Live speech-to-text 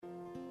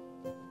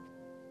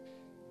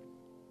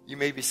You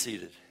may be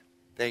seated.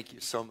 Thank you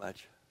so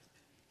much.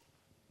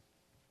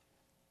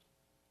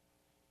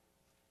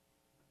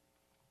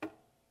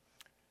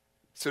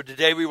 So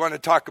today we want to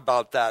talk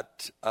about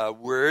that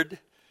word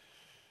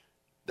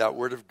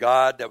of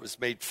God that was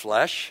made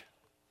flesh.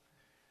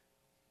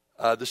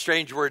 The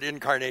strange word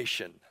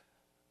incarnation.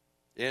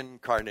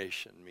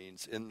 Incarnation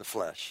means in the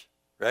flesh,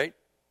 right?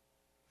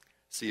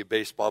 See a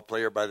baseball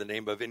player by the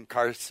name of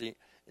Encarnacion,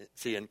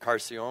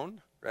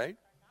 right?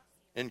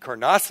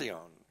 Encarnacion,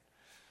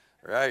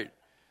 right?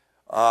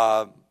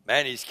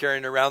 Man, he's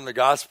carrying around the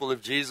gospel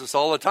of Jesus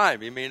all the time.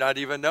 He may not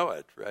even know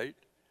it, right?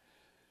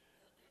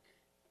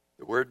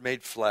 The Word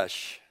made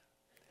flesh.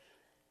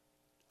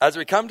 As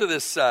we come to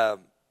this, at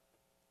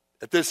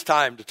this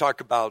time to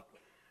talk about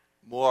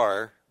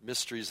more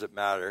mysteries that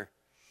matter.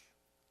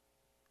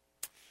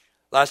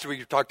 Last week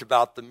we talked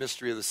about the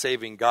mystery of the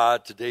saving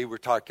God. Today we're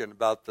talking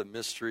about the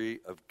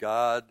mystery of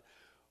God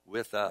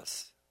with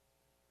us.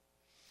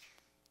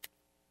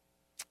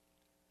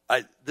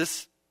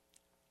 This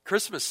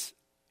Christmas,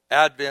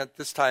 Advent,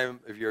 this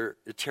time of year,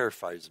 it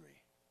terrifies me.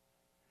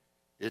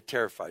 It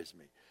terrifies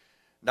me.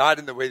 Not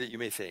in the way that you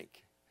may think.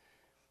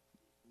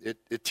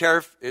 It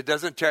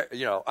doesn't,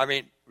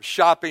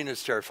 shopping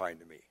is terrifying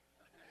to me.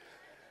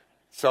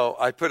 So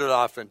I put it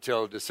off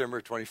until December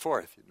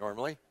 24th,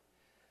 normally.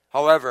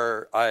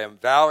 However, I am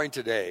vowing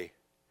today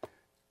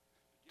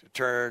to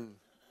turn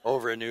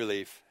over a new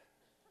leaf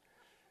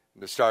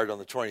and to start on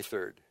the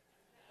 23rd.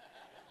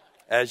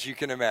 As you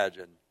can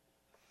imagine.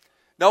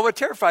 Now, what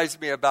terrifies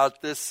me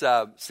about this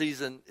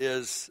season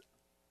is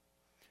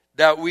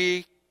that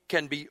we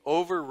can be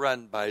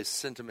overrun by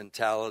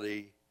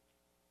sentimentality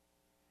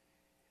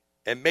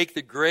and make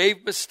the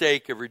grave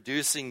mistake of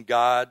reducing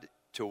God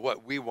to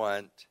what we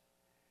want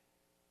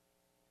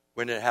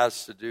when it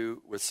has to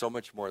do with so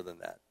much more than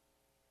that.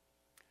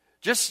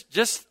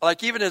 Just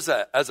like even as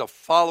a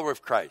follower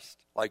of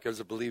Christ, like as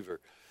a believer,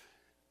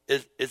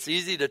 it's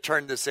easy to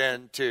turn this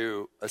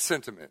into a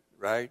sentiment,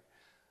 right?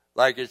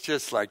 Like it's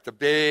just like the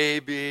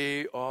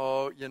baby,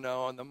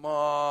 and the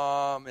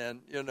mom,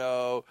 and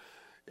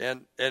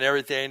and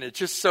everything. It's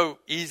just so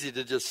easy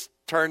to just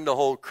turn the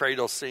whole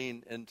cradle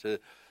scene into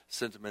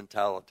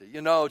sentimentality.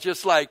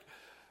 Just like,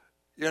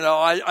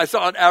 I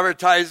saw an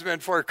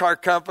advertisement for a car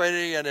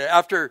company, and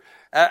after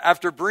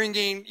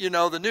bringing,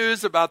 the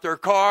news about their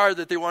car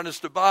that they want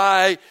us to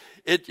buy,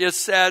 it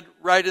just said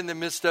right in the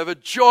midst of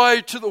it,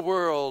 joy to the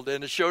world.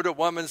 And it showed a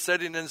woman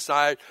sitting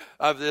inside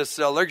of this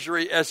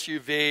luxury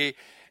SUV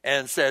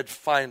and said,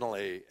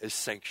 finally, a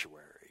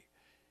sanctuary.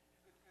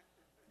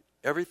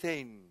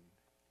 Everything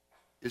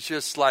is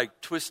just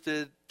like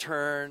twisted,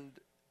 turned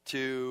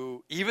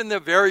to, even the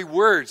very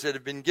words that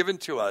have been given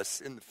to us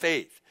in the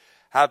faith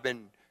have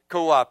been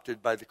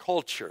co-opted by the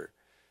culture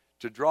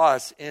to draw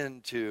us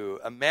into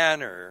a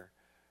manner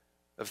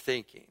of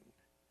thinking,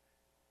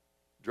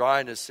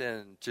 drawing us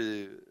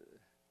into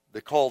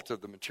the cult of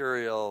the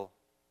material,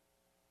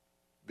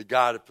 the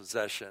God of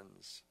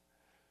possessions.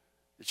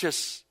 It's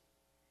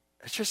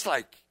just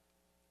like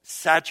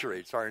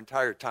saturates our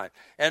entire time.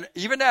 And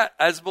even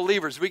as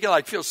believers, we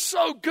can feel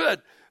so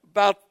good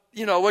about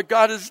what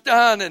God has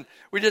done, and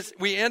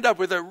we end up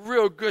with a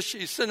real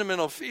gushy,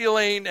 sentimental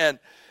feeling and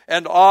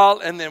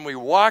then we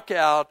walk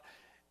out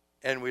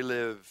and we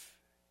live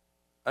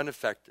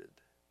unaffected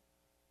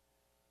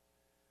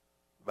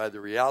by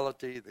the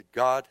reality that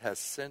God has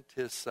sent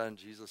his Son,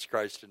 Jesus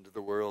Christ, into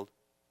the world.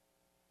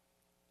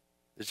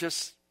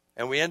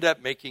 And we end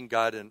up making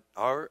God in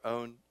our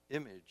own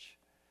image,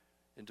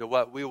 into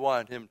what we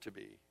want him to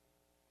be.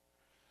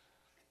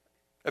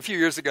 A few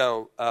years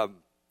ago, I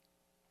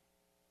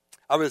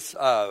was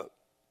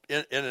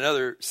in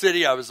another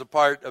city. I was a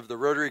part of the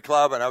Rotary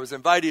Club, and I was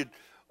invited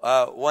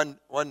one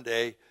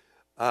day,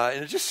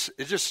 and it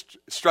just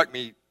struck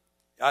me.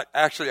 I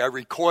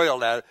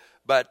recoiled at it,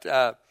 but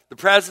the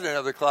president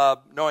of the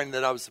club, knowing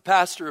that I was the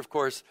pastor, of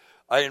course,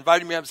 I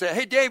invited me up and said,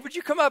 "Hey, Dave, would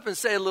you come up and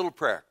say a little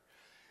prayer?"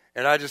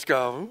 And I just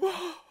go,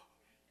 whoa.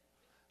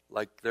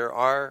 Like there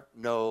are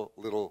no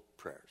little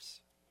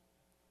prayers.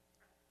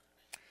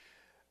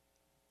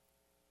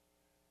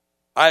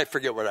 I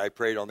forget what I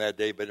prayed on that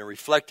day, but in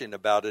reflecting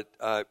about it,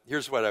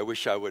 here's what I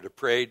wish I would have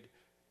prayed.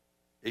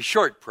 A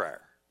short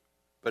prayer,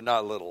 but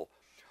not little.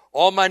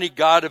 Almighty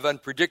God of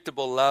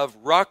unpredictable love,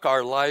 rock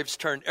our lives,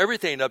 turn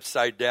everything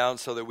upside down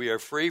so that we are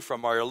free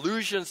from our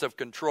illusions of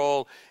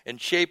control and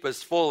shape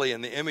us fully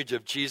in the image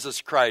of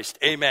Jesus Christ.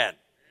 Amen.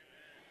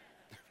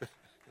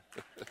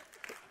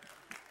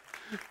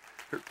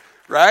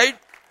 Right?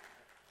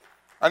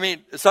 I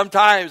mean,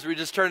 sometimes we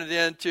just turn it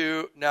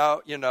into,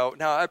 now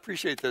I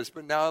appreciate this,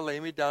 but now lay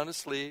me down to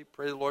sleep,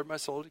 pray the Lord my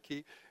soul to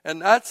keep.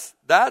 And that's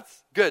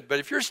good. But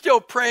if you're still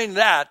praying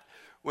that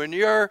when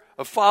you're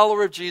a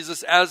follower of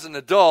Jesus as an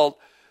adult,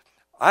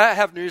 I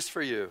have news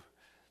for you.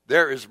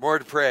 There is more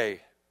to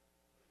pray.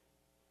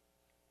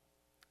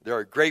 There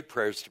are great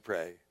prayers to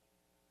pray.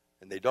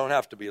 And they don't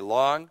have to be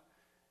long.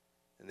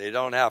 And they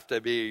don't have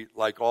to be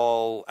like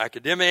all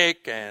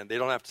academic. And they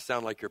don't have to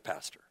sound like your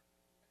pastor.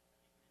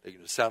 They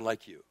can just sound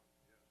like you.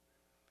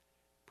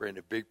 praying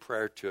a big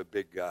prayer to a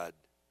big God.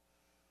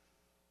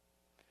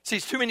 See,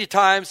 too many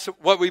times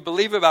what we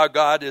believe about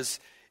God is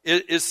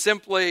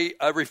simply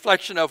a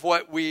reflection of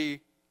what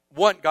we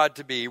want God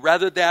to be,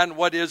 rather than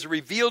what is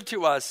revealed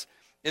to us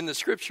in the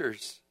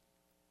Scriptures.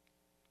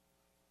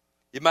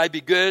 It might be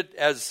good,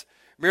 as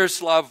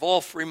Miroslav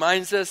Volf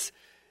reminds us,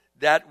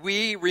 that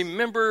we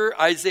remember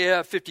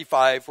Isaiah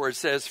 55, where it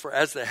says, "For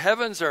as the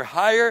heavens are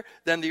higher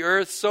than the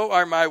earth, so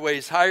are my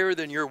ways higher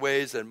than your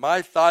ways, and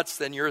my thoughts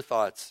than your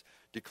thoughts,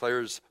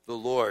 declares the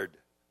Lord."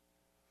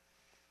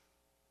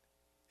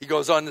 He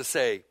goes on to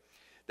say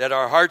that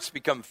our hearts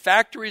become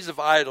factories of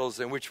idols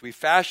in which we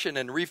fashion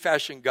and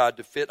refashion God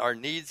to fit our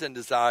needs and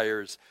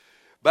desires.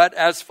 But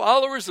as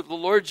followers of the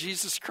Lord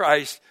Jesus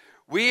Christ,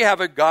 we have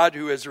a God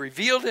who has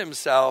revealed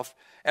himself,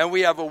 and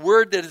we have a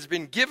word that has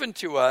been given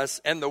to us,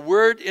 and the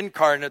word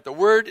incarnate, the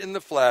word in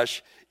the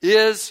flesh,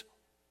 is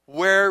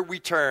where we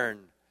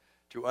turn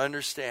to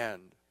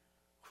understand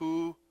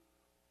who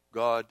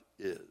God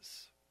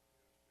is.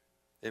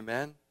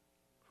 Amen?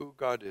 Who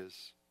God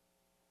is.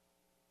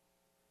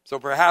 So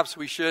perhaps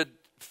we should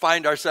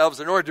find ourselves,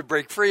 in order to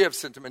break free of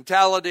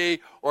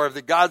sentimentality or of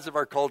the gods of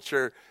our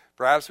culture,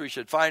 perhaps we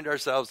should find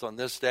ourselves on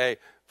this day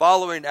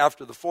following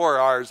after the 4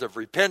 R's of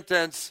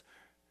repentance,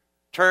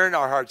 turn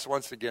our hearts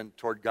once again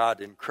toward God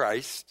in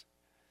Christ,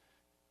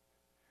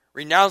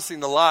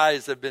 renouncing the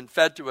lies that have been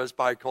fed to us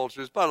by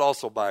cultures, but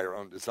also by our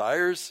own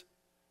desires,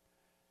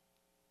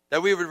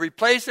 that we would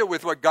replace it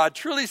with what God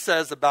truly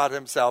says about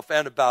himself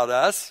and about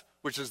us,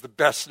 which is the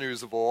best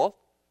news of all,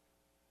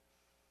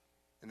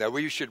 and that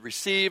we should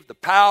receive the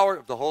power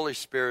of the Holy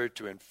Spirit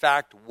to in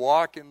fact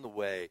walk in the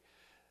way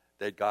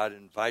that God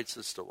invites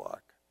us to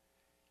walk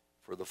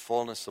for the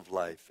fullness of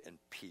life and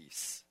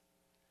peace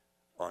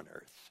on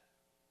earth.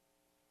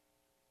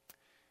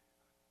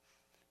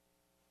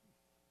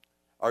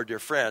 Our dear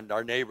friend,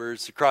 our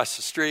neighbors across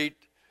the street,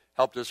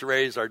 helped us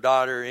raise our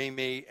daughter,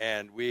 Amy,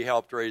 and we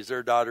helped raise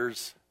their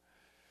daughters.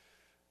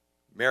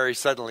 Mary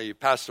suddenly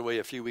passed away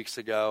a few weeks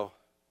ago,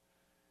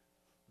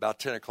 about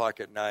 10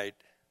 o'clock at night.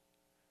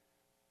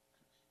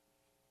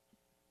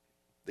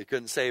 They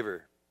couldn't save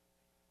her.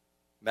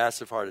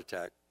 Massive heart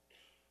attack.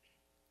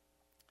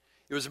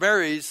 It was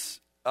Mary's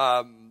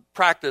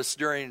practice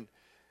during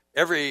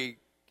every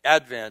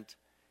Advent.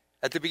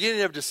 At the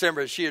beginning of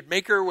December, she would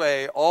make her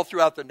way all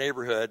throughout the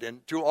neighborhood,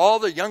 and to all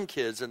the young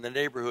kids in the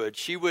neighborhood,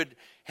 she would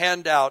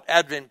hand out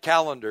Advent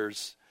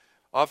calendars,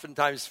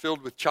 oftentimes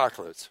filled with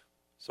chocolates.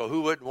 So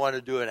who wouldn't want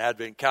to do an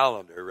Advent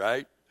calendar,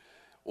 right?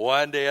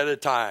 One day at a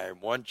time,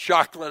 one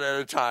chocolate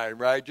at a time,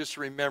 right? Just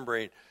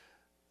remembering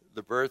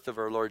the birth of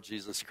our Lord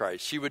Jesus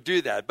Christ. She would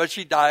do that, but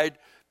she died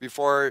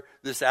before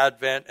this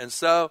Advent, and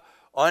so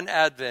on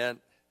Advent,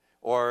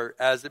 or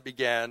as it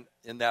began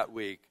in that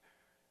week,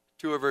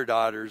 2 of her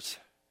daughters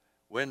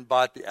went and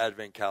bought the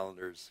Advent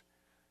calendars,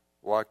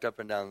 walked up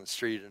and down the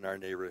street in our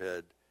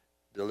neighborhood,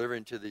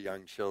 delivering to the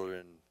young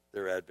children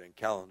their Advent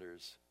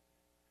calendars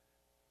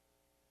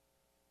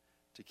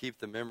to keep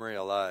the memory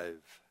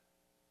alive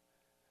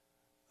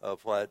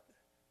of what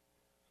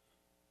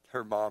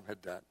her mom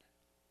had done.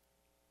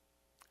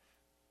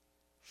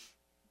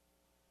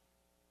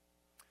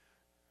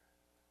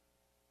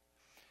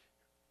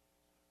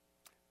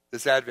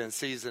 This Advent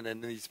season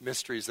and these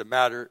mysteries that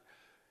matter,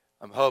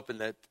 I'm hoping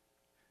that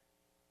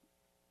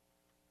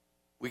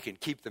we can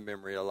keep the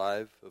memory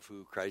alive of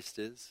who Christ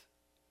is.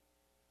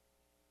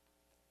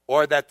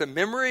 Or that the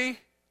memory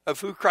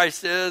of who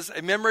Christ is,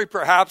 a memory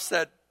perhaps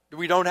that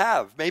we don't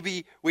have.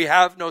 Maybe we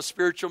have no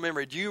spiritual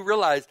memory. Do you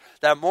realize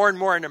that more and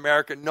more in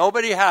America,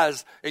 nobody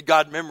has a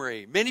God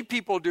memory? Many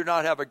people do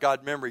not have a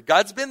God memory.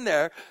 God's been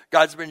there.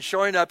 God's been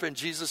showing up in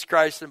Jesus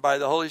Christ and by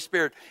the Holy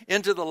Spirit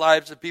into the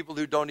lives of people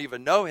who don't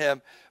even know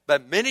him.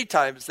 But many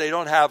times they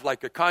don't have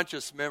like a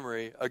conscious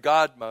memory, a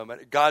God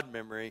moment, a God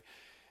memory.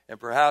 And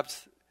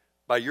perhaps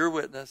by your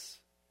witness,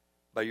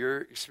 by your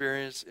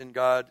experience in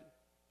God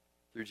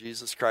through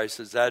Jesus Christ,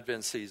 this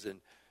Advent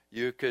season,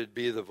 you could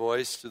be the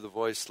voice to the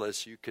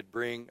voiceless. You could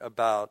bring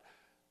about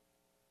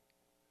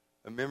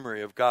a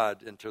memory of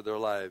God into their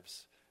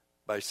lives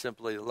by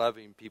simply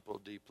loving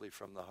people deeply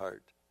from the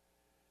heart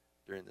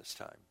during this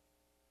time.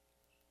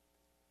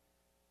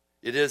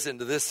 It is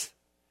into this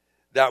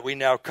that we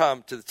now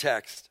come to the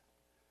text.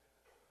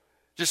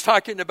 Just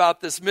talking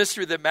about this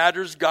mystery that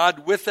matters,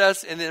 God with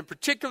us, and in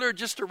particular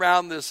just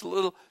around this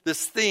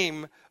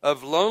theme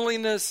of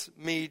loneliness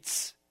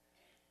meets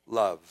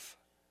love.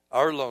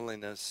 Our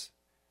loneliness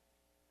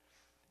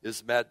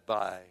is met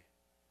by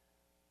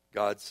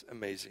God's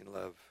amazing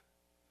love.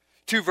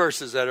 2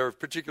 verses that are of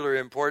particular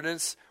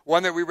importance.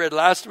 One that we read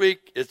last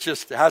week, it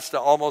just has to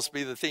almost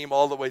be the theme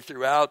all the way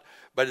throughout,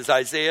 but it's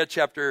Isaiah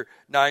chapter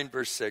 9,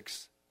 verse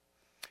 6.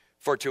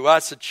 For to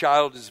us a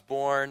child is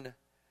born,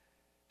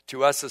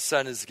 to us a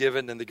son is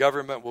given, and the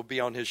government will be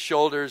on his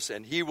shoulders,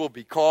 and he will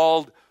be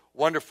called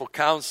Wonderful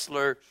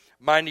Counselor,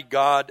 Mighty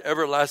God,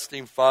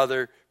 Everlasting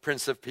Father,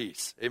 Prince of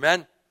Peace.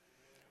 Amen?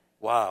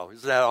 Wow,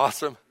 isn't that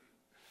awesome?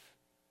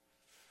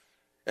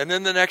 And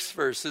then the next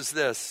verse is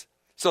this.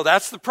 So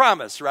that's the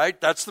promise, right?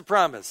 That's the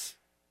promise.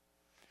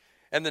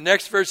 And the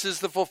next verse is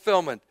the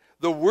fulfillment.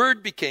 The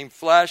Word became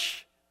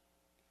flesh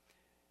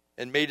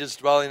and made his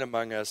dwelling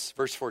among us.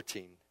 Verse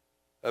 14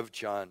 of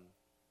John.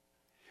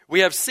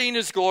 We have seen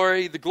his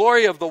glory, the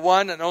glory of the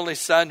one and only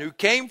Son who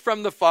came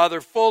from the Father,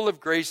 full of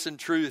grace and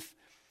truth.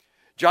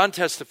 John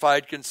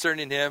testified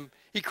concerning him.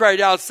 He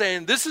cried out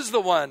saying, this is the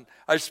one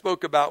I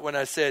spoke about when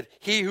I said,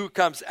 he who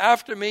comes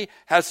after me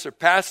has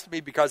surpassed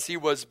me because he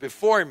was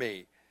before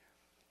me.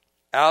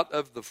 Out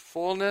of the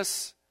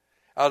fullness,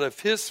 out of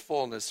his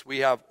fullness, we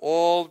have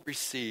all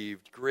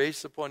received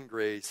grace upon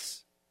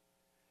grace.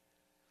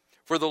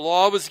 For the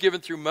law was given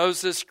through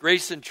Moses,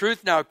 grace and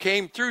truth now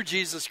came through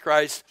Jesus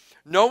Christ.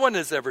 No one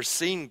has ever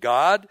seen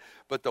God,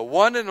 but the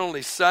one and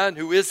only Son,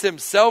 who is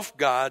himself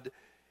God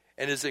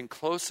and is in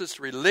closest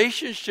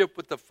relationship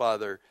with the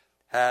Father,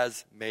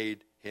 has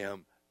made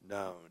him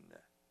known.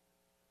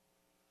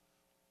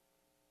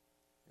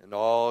 And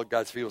all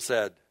God's people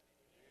said,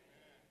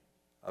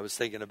 I was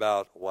thinking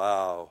about,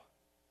 wow,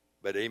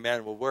 but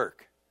amen will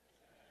work.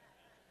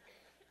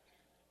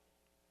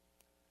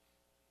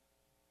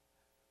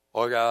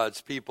 All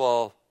God's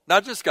people,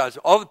 not just God's,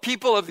 all the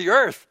people of the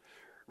earth,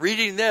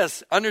 reading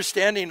this,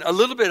 understanding a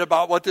little bit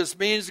about what this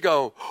means,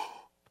 go,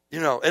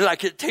 and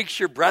like it takes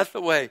your breath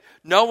away.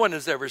 No one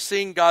has ever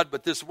seen God,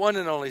 but this one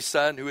and only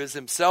Son, who is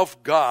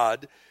himself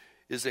God,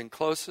 is in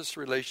closest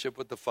relationship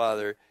with the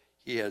Father.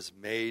 He has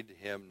made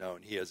him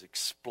known. He has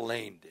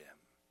explained him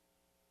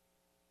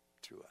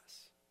to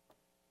us.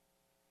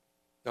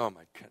 Oh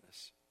my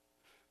goodness.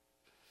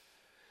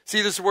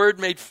 See, this Word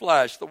made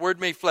flesh. The Word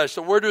made flesh.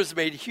 The Word was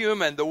made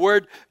human. The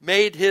Word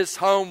made his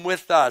home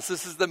with us.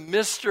 This is the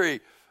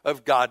mystery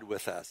of God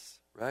with us,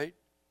 right?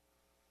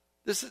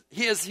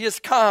 He has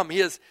come. He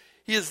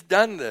has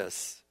done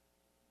this.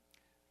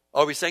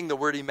 Oh, we sang the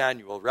word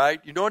Emmanuel,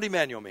 right? You know what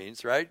Emmanuel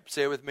means, right?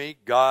 Say it with me.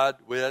 God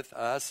with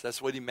us.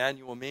 That's what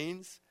Emmanuel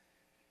means.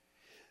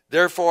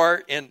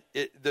 Therefore,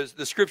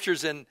 the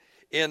scriptures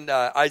in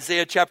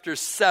Isaiah chapter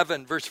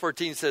 7, verse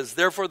 14 says,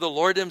 therefore the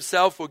Lord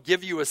himself will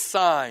give you a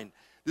sign.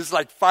 This is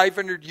like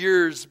 500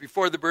 years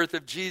before the birth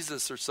of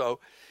Jesus or so.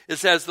 It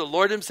says, the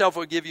Lord himself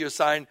will give you a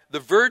sign. The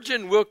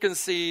virgin will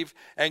conceive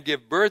and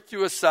give birth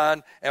to a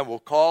son and will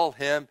call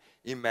him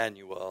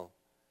Emmanuel.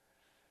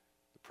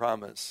 The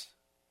promise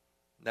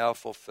now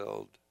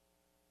fulfilled.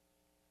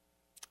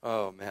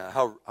 Oh man,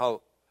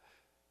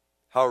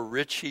 how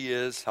rich he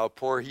is, how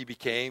poor he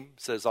became,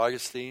 says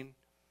Augustine.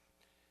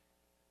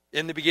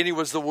 In the beginning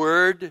was the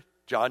Word,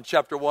 John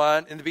chapter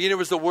 1. In the beginning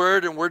was the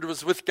Word, and the Word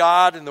was with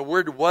God, and the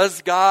Word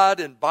was God,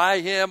 and by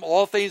him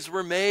all things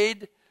were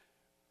made.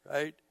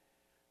 Right?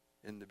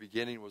 In the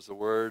beginning was the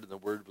Word, and the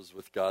Word was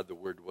with God. The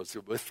Word was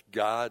with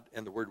God,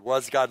 and the Word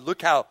was God.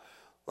 Look how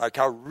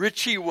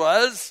rich he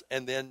was.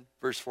 And then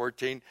verse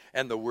 14,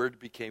 and the Word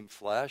became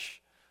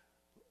flesh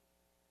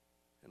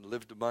and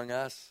lived among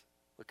us.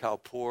 Look how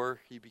poor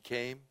he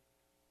became.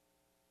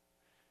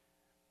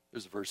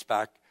 There's a verse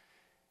back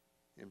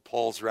in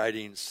Paul's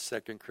writings,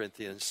 2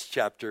 Corinthians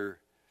chapter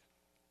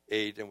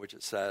 8, in which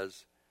it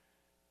says,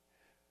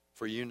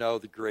 for you know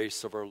the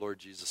grace of our Lord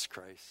Jesus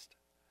Christ.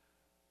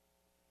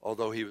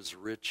 Although he was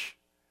rich,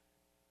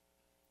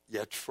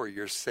 yet for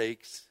your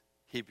sakes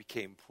he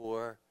became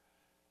poor,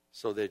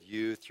 so that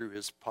you, through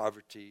his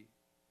poverty,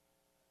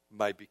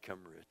 might become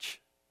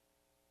rich.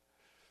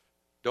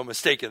 Don't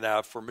mistake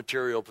that for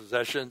material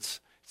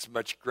possessions. It's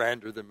much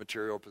grander than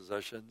material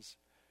possessions.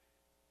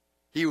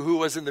 He who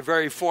was in the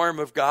very form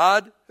of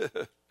God,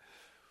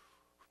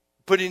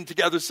 putting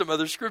together some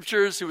other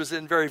scriptures, who was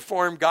in very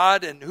form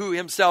God, and who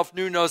himself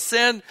knew no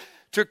sin,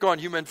 took on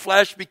human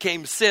flesh,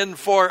 became sin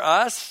for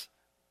us.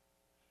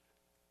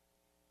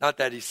 Not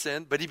that he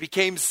sinned, but he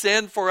became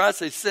sin for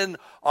us, a sin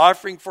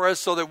offering for us,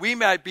 so that we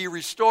might be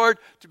restored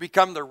to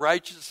become the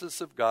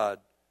righteousness of God.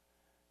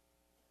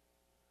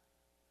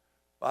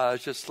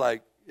 It's just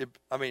like,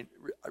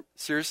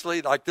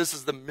 seriously, like this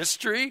is the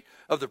mystery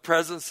of the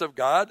presence of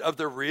God, of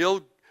the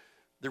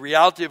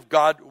reality of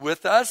God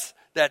with us,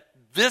 that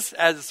this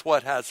is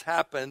what has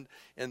happened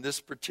in this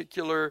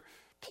particular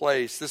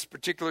place, this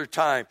particular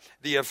time,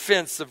 the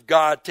offense of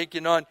God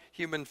taking on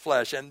human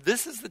flesh. And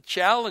this is the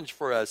challenge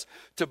for us,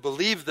 to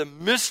believe the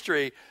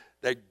mystery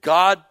that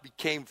God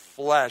became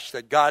flesh,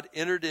 that God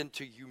entered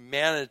into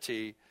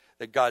humanity,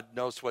 that God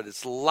knows what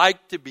it's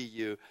like to be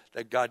you,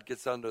 that God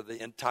gets under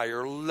the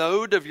entire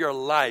load of your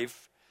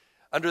life,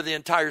 under the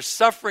entire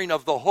suffering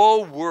of the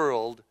whole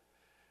world,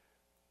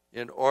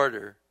 in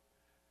order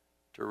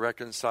to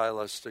reconcile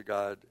us to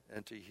God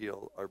and to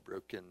heal our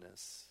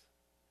brokenness.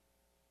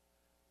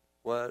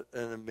 What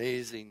an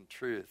amazing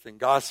truth and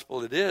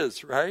gospel it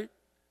is, right?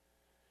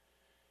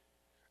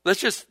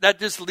 That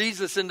just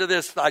leads us into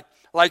this,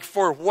 like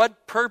for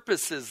what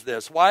purpose is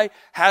this? Why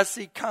has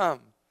he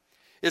come?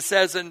 It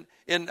says in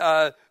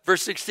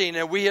verse 16,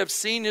 and we have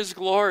seen his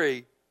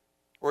glory,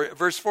 or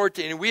verse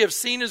 14, and we have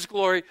seen his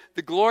glory,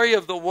 the glory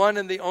of the one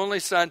and the only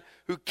Son,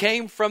 who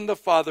came from the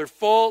Father,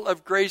 full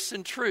of grace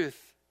and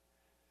truth.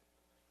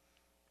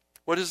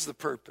 What is the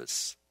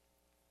purpose?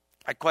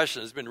 That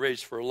question has been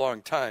raised for a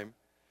long time.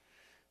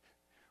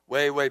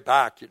 way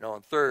back, in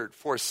third,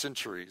 fourth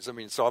centuries.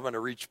 So I'm going to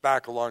reach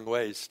back a long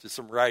ways to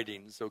some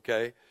writings,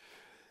 okay?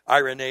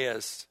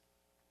 Irenaeus,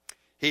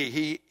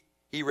 he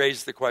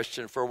raised the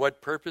question, for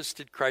what purpose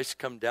did Christ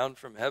come down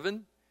from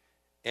heaven?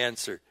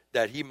 Answer,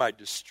 that he might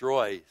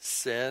destroy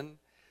sin,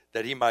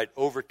 that he might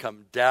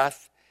overcome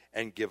death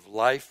and give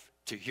life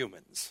to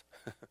humans.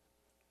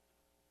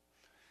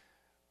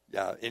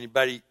 Yeah,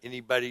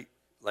 anybody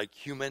like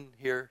human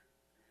here?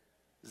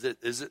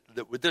 Is it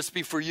would this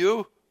be for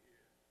you?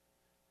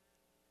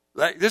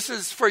 Like, this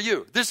is for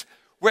you.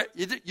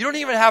 You don't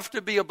even have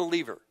to be a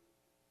believer.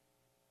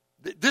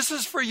 This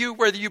is for you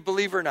whether you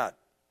believe or not.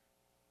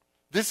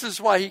 This is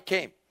why he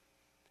came.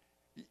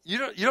 You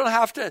don't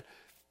have to.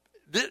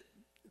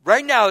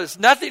 Right now,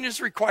 nothing is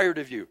required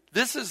of you.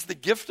 This is the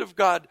gift of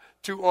God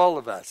to all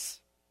of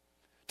us.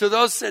 To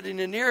those sitting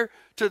in here,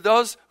 to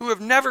those who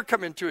have never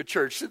come into a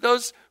church, to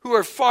those who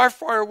are far,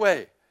 far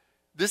away.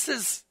 This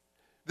is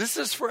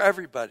for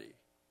everybody.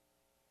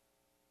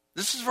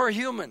 This is for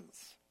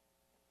humans.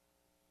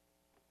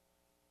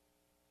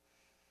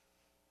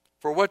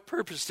 For what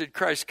purpose did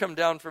Christ come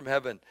down from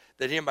heaven?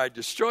 That he might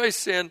destroy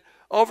sin,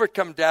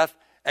 overcome death,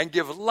 and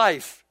give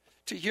life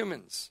to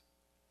humans.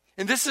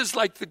 And this is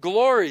like the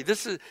glory.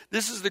 This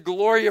is the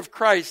glory of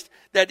Christ,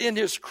 that in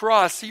his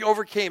cross he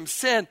overcame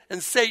sin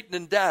and Satan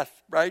and death,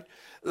 right?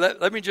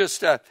 Let me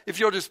just, if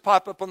you'll just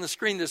pop up on the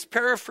screen, this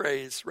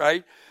paraphrase,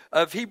 right,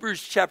 of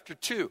Hebrews chapter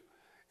 2.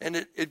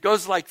 And it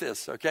goes like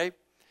this, okay?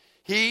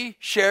 He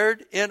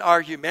shared in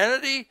our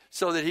humanity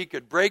so that he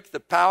could break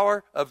the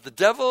power of the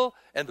devil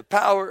and the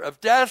power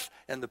of death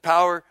and the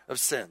power of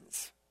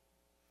sins.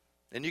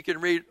 And you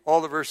can read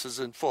all the verses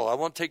in full. I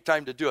won't take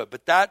time to do it,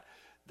 but that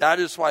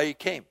is why he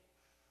came.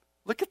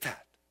 Look at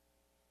that.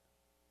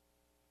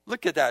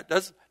 Look at that.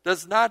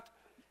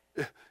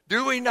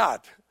 Do we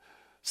not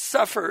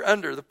suffer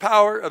under the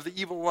power of the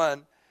evil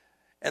one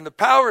and the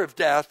power of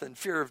death and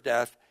fear of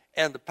death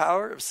and the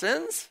power of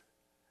sins?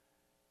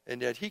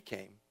 And yet he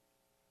came.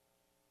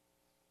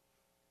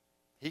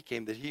 He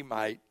came that he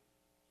might.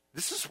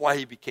 This is why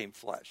he became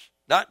flesh.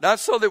 Not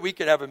so that we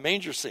could have a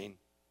manger scene.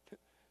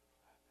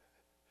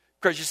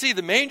 Because you see,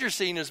 the manger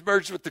scene is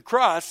merged with the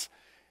cross,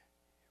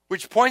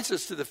 which points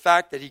us to the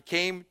fact that he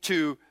came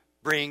to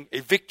bring a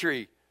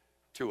victory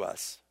to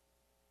us.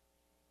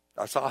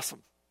 That's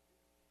awesome.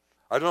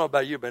 I don't know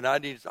about you, but I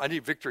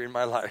need victory in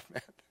my life,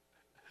 man.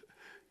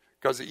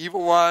 Because the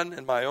evil one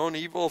and my own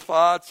evil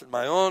thoughts and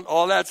my own,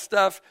 all that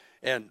stuff,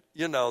 and,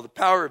 the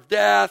power of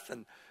death,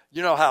 and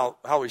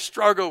how we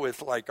struggle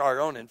with like our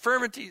own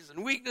infirmities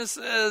and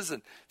weaknesses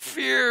and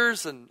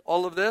fears and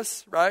all of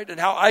this, right? And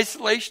how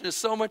isolation is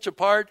so much a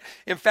part.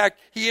 In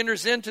fact, he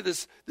enters into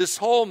this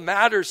whole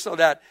matter so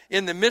that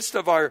in the midst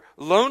of our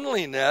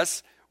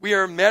loneliness, we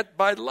are met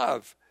by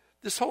love.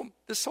 This whole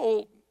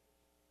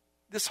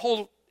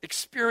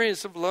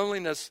experience of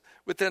loneliness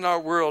within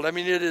our world.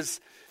 It is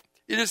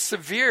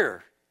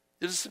severe.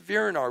 It is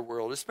severe in our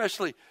world,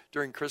 especially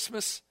during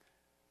Christmas,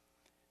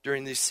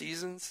 during these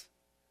seasons.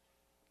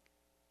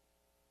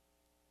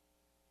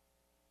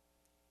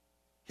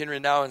 Henry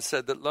Nouwen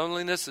said that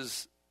loneliness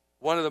is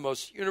one of the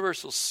most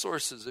universal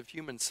sources of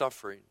human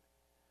suffering.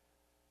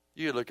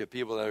 You look at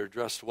people that are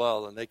dressed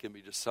well and they can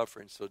be just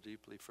suffering so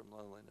deeply from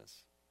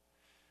loneliness.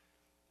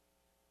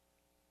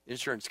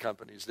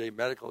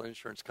 Medical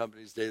insurance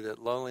companies say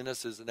that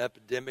loneliness is an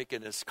epidemic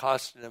and it's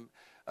costing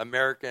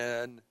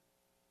America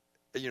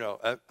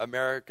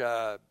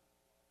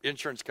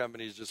insurance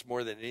companies just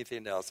more than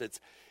anything else.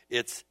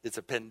 It's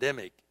a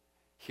pandemic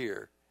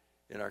here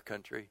in our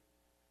country.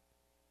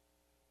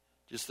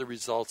 Just the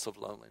results of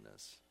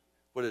loneliness.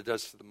 What it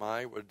does to the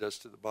mind, what it does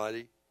to the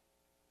body,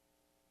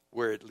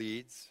 where it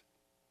leads.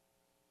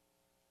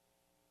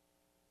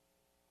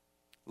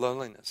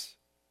 Loneliness.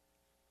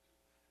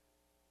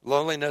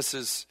 Loneliness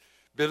is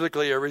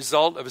biblically a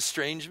result of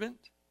estrangement.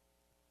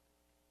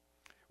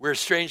 We're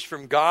estranged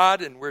from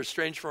God and we're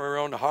estranged from our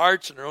own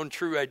hearts and our own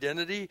true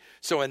identity.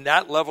 So in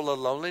that level of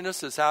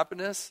loneliness is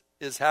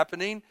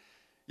happening,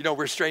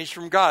 we're estranged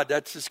from God.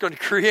 That's just going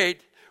to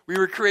we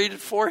were created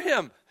for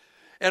him.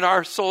 And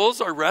our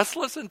souls are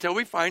restless until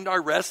we find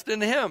our rest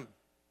in him,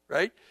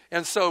 right?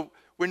 And so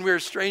when we're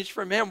estranged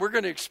from him, we're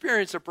going to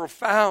experience a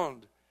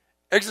profound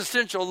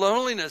existential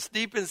loneliness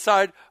deep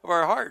inside of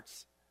our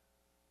hearts.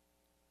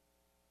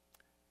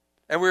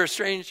 And we're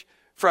estranged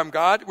from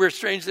God. We're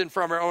estranged then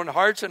from our own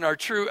hearts and our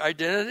true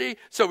identity.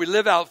 So we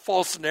live out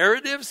false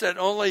narratives that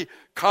only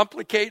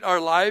complicate our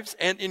lives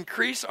and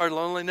increase our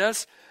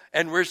loneliness.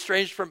 And we're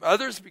estranged from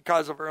others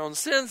because of our own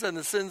sins and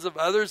the sins of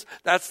others.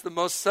 That's the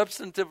most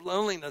substantive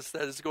loneliness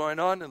that is going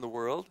on in the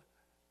world.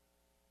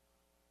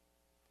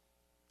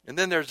 And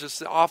then there's just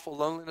the awful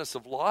loneliness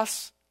of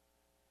loss.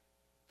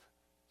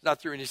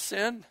 Not through any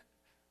sin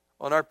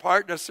on our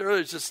part necessarily.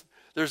 It's just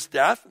there's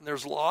death and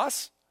there's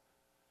loss.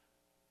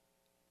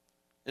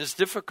 And it's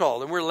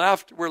difficult, and we're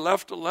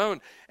left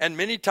alone. And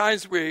many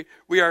times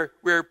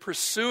we're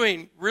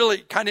pursuing really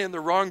kind of in the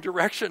wrong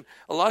direction.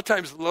 A lot of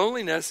times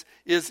loneliness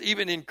is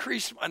even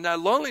increased. Now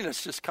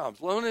loneliness just comes.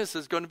 Loneliness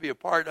is going to be a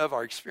part of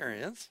our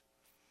experience.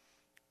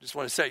 Just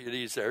want to set you at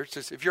ease there. It's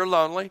just, if you're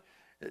lonely,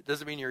 it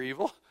doesn't mean you're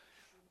evil.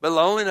 But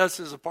loneliness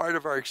is a part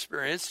of our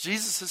experience.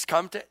 Jesus has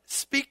come to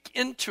speak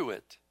into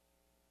it,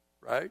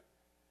 right?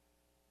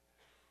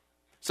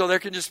 So there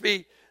can just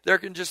be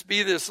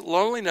this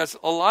loneliness.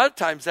 A lot of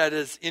times that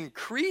is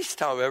increased,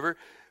 however,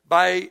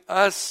 by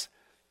us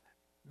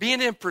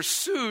being in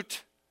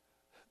pursuit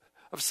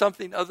of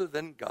something other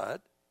than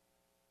God.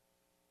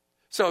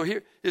 So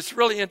here, it's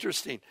really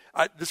interesting.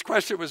 This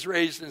question was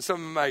raised in some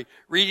of my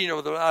reading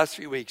over the last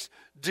few weeks.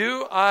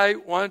 Do I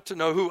want to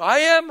know who I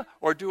am,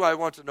 or do I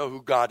want to know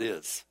who God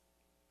is?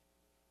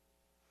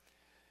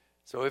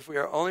 So if we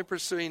are only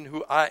pursuing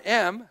who I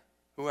am,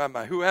 who am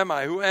I? Who am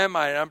I? Who am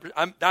I?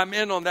 And I'm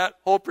in on that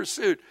whole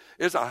pursuit.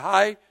 There's a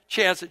high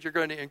chance that you're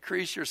going to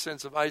increase your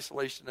sense of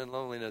isolation and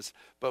loneliness.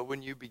 But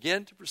when you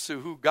begin to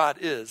pursue who God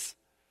is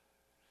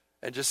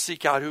and just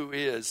seek out who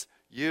He is,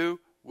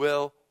 you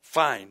will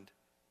find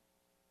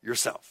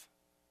yourself.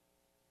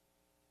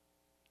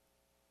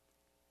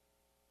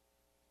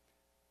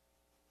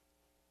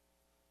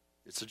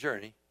 It's a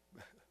journey.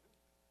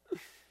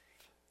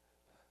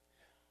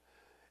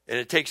 And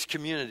it takes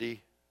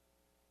community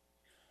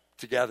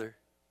together.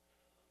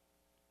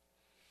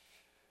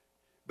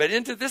 But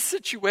into this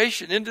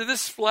situation, into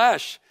this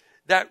flesh,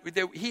 that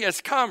He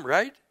has come,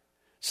 right?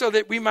 So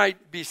that we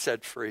might be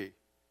set free.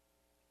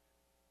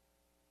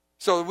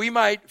 So that we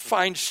might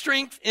find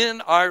strength in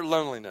our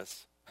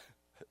loneliness.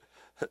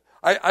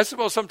 I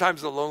suppose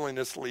sometimes the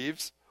loneliness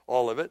leaves,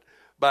 all of it,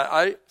 but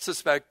I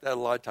suspect that a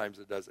lot of times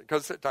it doesn't,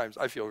 because at times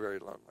I feel very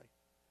lonely.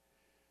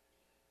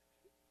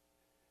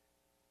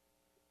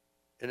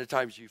 And at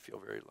times you feel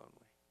very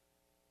lonely.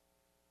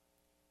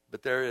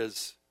 But there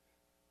is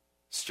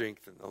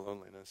strength in the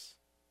loneliness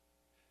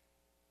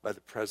by the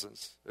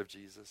presence of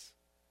Jesus,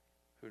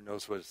 who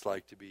knows what it's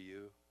like to be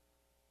you,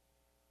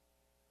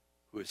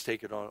 who has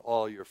taken on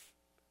all your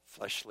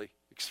fleshly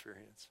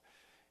experience,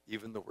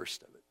 even the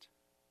worst of it.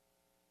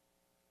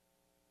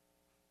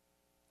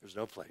 There's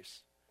no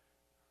place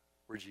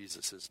where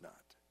Jesus is not.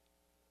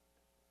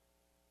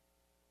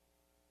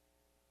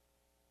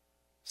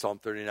 Psalm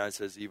 39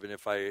 says, even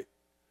if I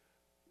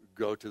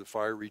go to the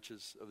far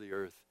reaches of the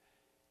earth,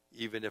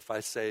 even if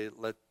I say,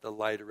 let the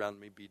light around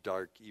me be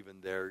dark, even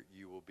there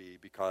you will be,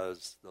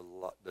 because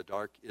the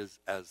dark is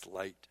as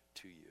light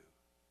to you.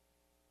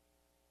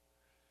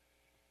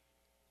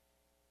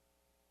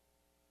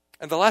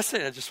 And the last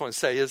thing I just want to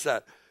say is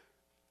that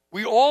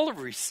we all have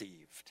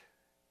received.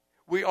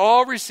 We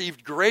all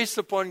received grace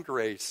upon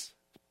grace.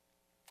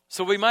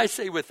 So we might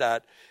say with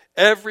that,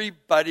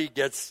 everybody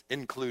gets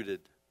included.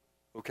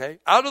 Okay?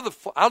 Out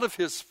of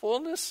His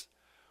fullness,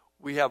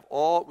 we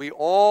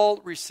all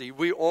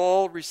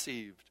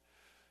received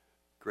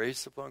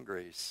grace upon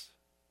grace.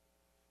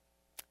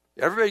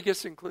 Everybody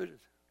gets included.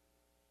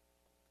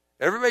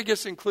 Everybody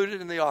gets included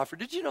in the offer.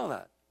 Did you know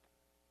that?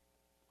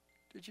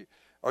 Did you?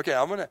 Okay,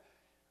 I'm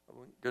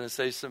gonna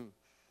say some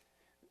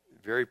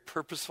very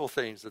purposeful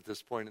things at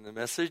this point in the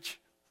message.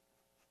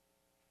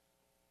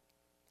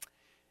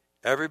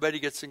 Everybody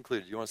gets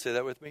included. You want to say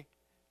that with me?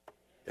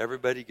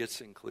 Everybody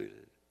gets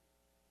included.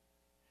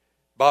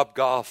 Bob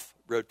Goff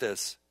wrote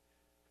this.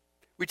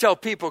 We tell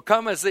people,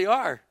 come as they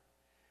are,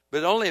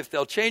 but only if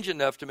they'll change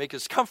enough to make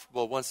us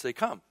comfortable once they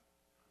come.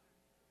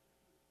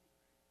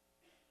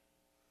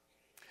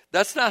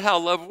 That's not how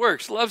love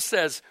works. Love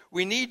says,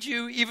 we need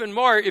you even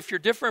more if you're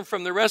different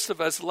from the rest of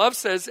us. Love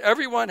says,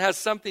 everyone has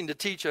something to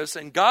teach us,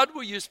 and God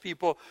will use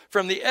people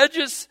from the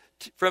edges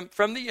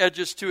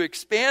to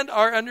expand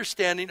our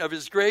understanding of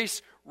His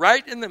grace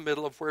right in the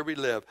middle of where we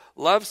live.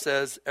 Love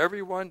says,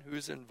 everyone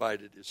who's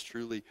invited is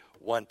truly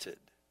wanted.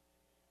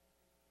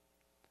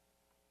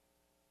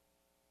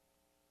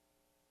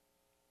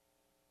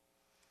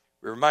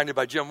 We're reminded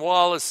by Jim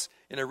Wallace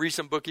in a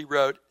recent book he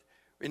wrote,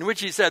 in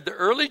which he said the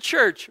early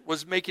church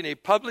was making a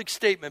public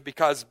statement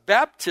because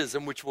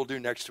baptism, which we'll do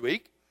next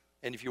week,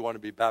 and if you want to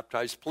be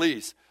baptized,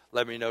 please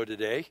let me know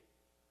today.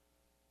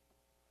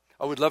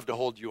 I would love to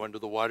hold you under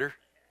the water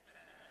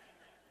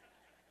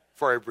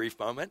for a brief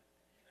moment.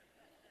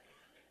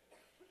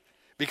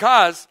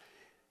 Because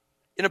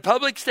in a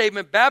public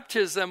statement,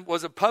 baptism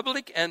was a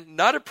public and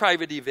not a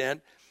private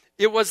event.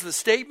 It was the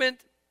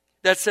statement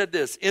that said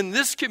this: in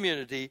this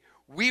community,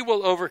 we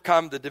will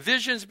overcome the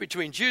divisions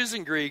between Jews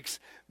and Greeks,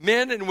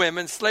 men and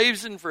women,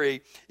 slaves and free.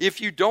 If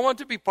you don't want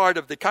to be part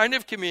of the kind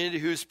of community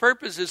whose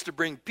purpose is to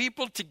bring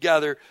people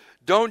together,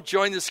 don't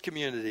join this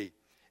community.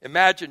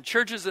 Imagine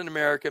churches in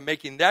America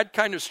making that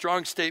kind of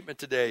strong statement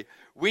today.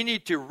 We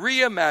need to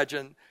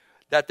reimagine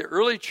that the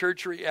early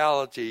church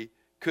reality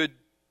could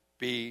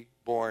be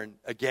born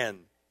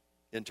again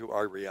into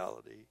our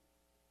reality.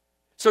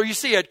 So you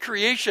see, at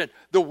creation,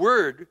 the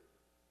Word,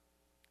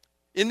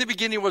 in the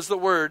beginning was the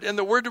Word, and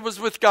the Word was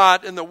with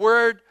God, and the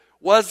Word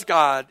was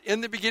God.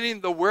 In the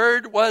beginning, the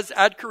Word was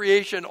at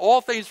creation.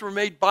 All things were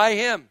made by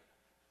Him.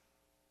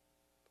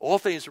 All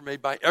things were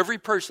made by every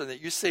person that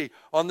you see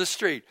on the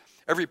street.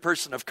 every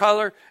person of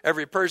color,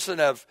 every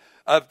person of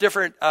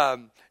different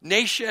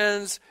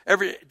nations,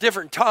 every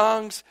different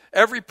tongues,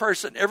 every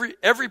person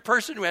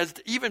who has,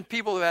 even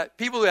people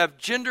who have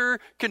gender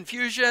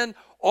confusion,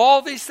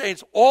 all these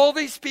things, all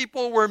these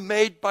people were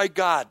made by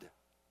God.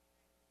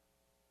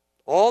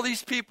 All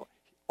these people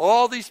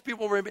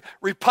were made.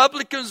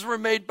 Republicans were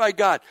made by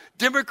God.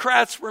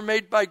 Democrats were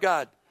made by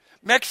God.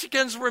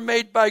 Mexicans were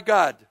made by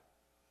God.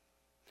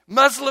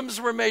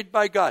 Muslims were made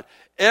by God.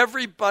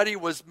 Everybody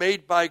was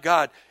made by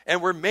God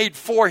and were made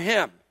for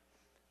Him.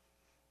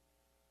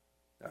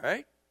 All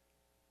right?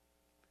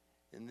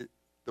 And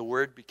the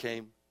Word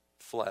became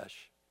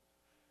flesh.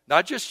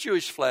 Not just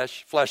Jewish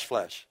flesh,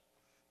 flesh.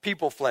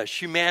 People flesh,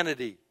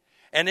 humanity.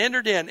 And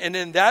entered in. And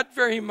in that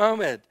very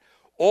moment,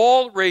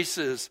 all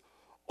races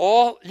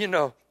were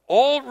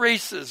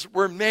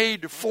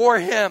made for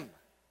Him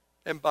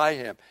and by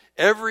Him.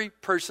 Every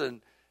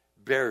person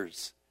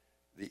bears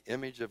the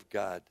image of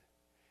God.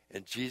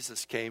 And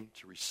Jesus came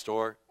to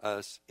restore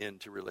us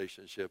into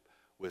relationship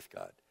with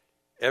God.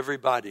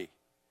 Everybody.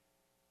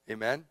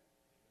 Amen?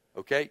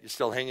 Okay, you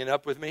still hanging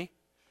up with me?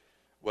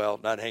 Well,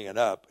 not hanging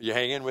up. You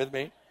hanging with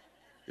me?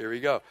 Here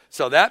we go.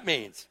 So that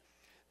means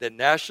that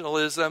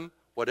nationalism,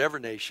 whatever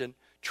nation,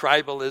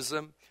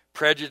 tribalism,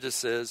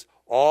 prejudices,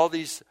 all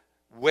these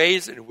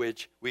ways in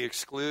which we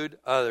exclude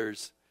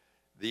others,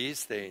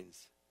 these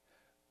things,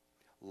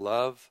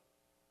 love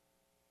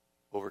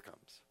overcomes.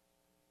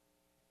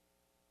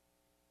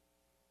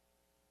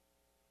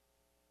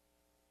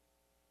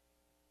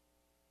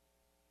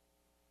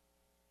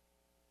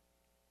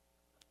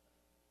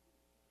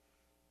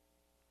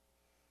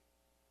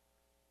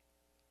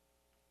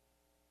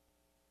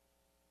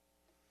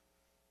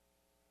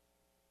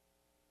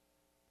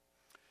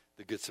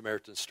 The Good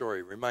Samaritan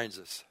story reminds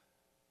us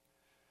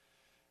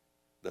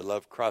that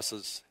love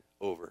crosses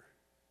over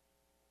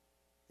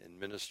and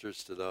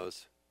ministers to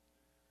those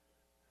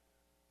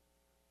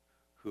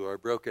who are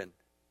broken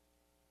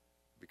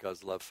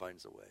because love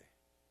finds a way.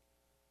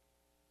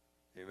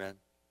 Amen?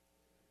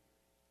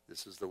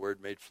 This is the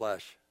Word made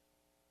flesh.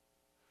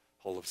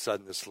 All of a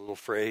sudden, this little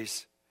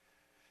phrase,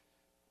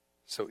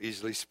 so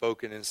easily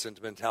spoken in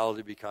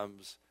sentimentality,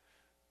 becomes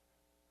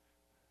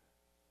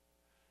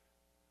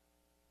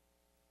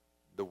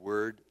the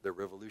word that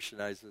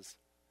revolutionizes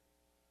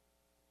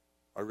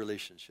our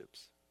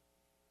relationships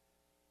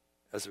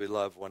as we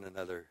love one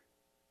another.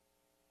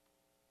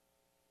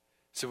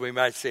 So we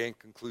might say in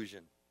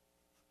conclusion,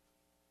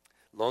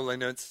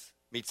 loneliness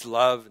meets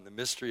love and the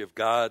mystery of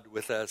God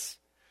with us.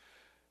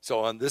 So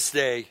on this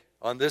day,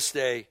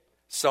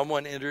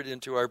 someone entered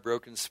into our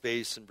broken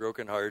space and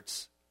broken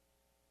hearts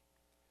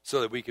so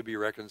that we could be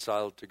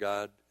reconciled to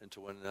God and to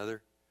one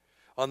another.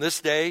 On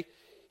this day,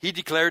 He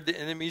declared the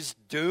enemy's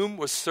doom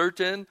was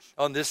certain.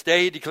 On this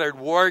day, He declared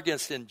war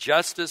against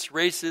injustice,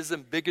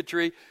 racism,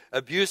 bigotry,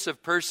 abuse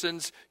of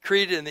persons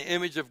created in the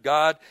image of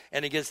God,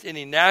 and against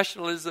any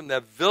nationalism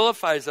that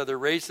vilifies other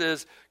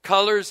races,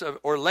 colors,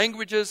 or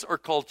languages or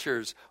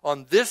cultures.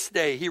 On this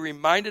day, He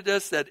reminded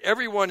us that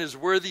everyone is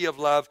worthy of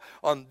love.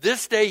 On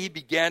this day, He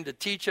began to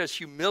teach us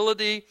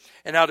humility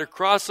and how to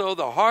cross over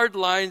the hard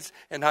lines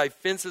and high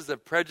fences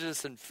of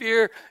prejudice and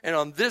fear. And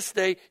on this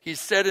day, He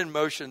set in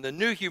motion the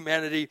new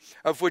humanity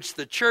of which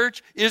the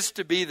church is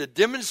to be the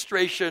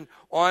demonstration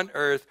on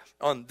earth.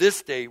 On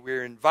this day, we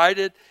are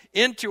invited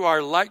into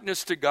our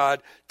likeness to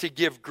God to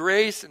give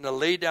grace and to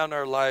lay down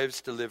our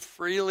lives to live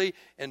freely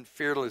and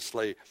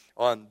fearlessly.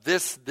 On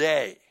this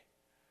day,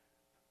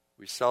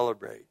 we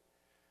celebrate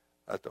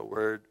that the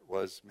Word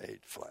was made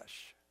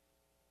flesh.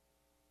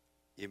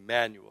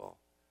 Emmanuel,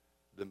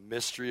 the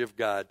mystery of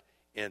God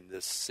in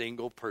this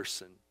single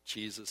person,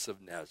 Jesus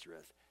of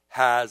Nazareth,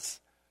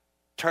 has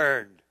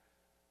turned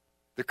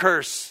the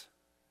curse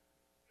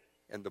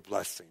and the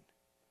blessing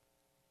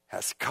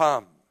has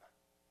come.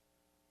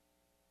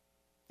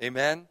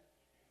 Amen?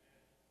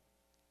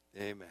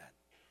 Amen.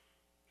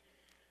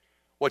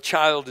 What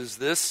child is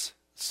this?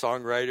 The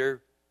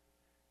songwriter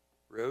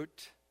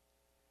wrote.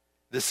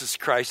 This is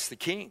Christ the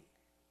King.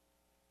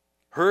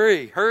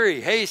 Hurry,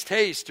 hurry, haste,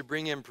 haste to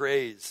bring Him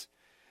praise.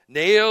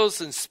 Nails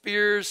and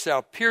spears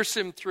shall pierce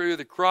Him through.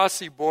 The cross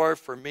He bore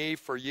for me,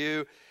 for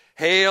you.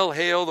 Hail,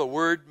 hail, the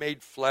Word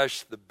made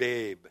flesh, the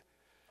babe,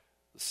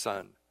 the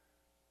Son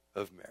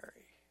of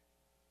Mary.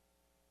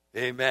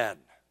 Amen.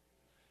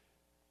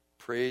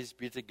 Praise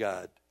be to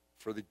God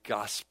for the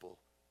gospel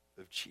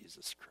of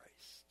Jesus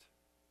Christ.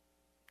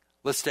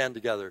 Let's stand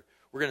together.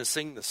 We're going to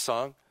sing the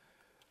song.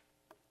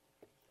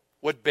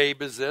 What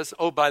babe is this?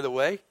 Oh, by the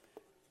way,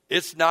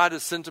 it's not a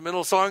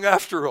sentimental song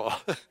after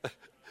all.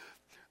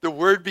 The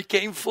Word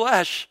became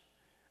flesh.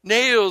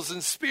 Nails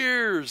and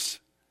spears.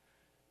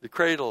 The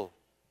cradle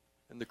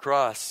and the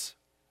cross.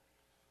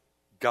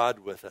 God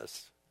with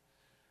us.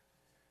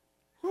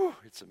 Whew,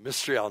 it's a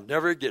mystery I'll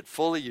never get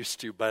fully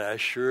used to, but I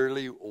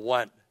surely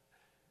want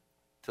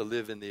to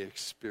live in the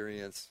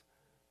experience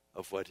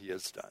of what He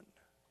has done.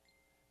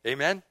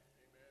 Amen?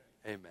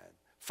 Amen. Amen.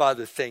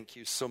 Father, thank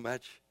You so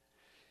much.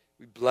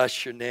 We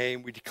bless Your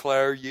name. We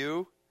declare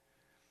You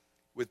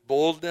with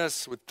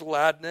boldness, with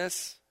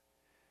gladness.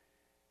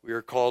 We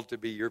are called to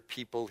be your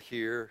people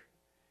here.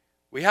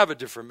 We have a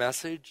different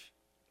message.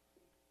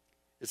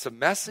 It's a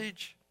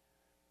message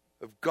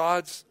of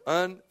God's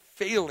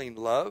unfailing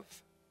love.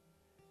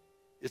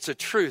 It's a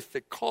truth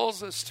that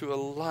calls us to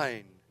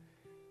align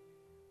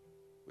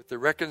with the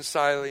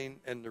reconciling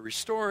and the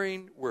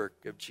restoring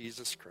work of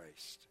Jesus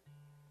Christ.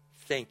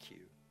 Thank you.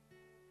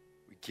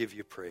 We give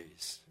you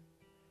praise.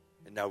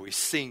 And now we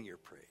sing your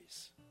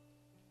praise.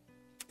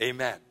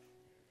 Amen.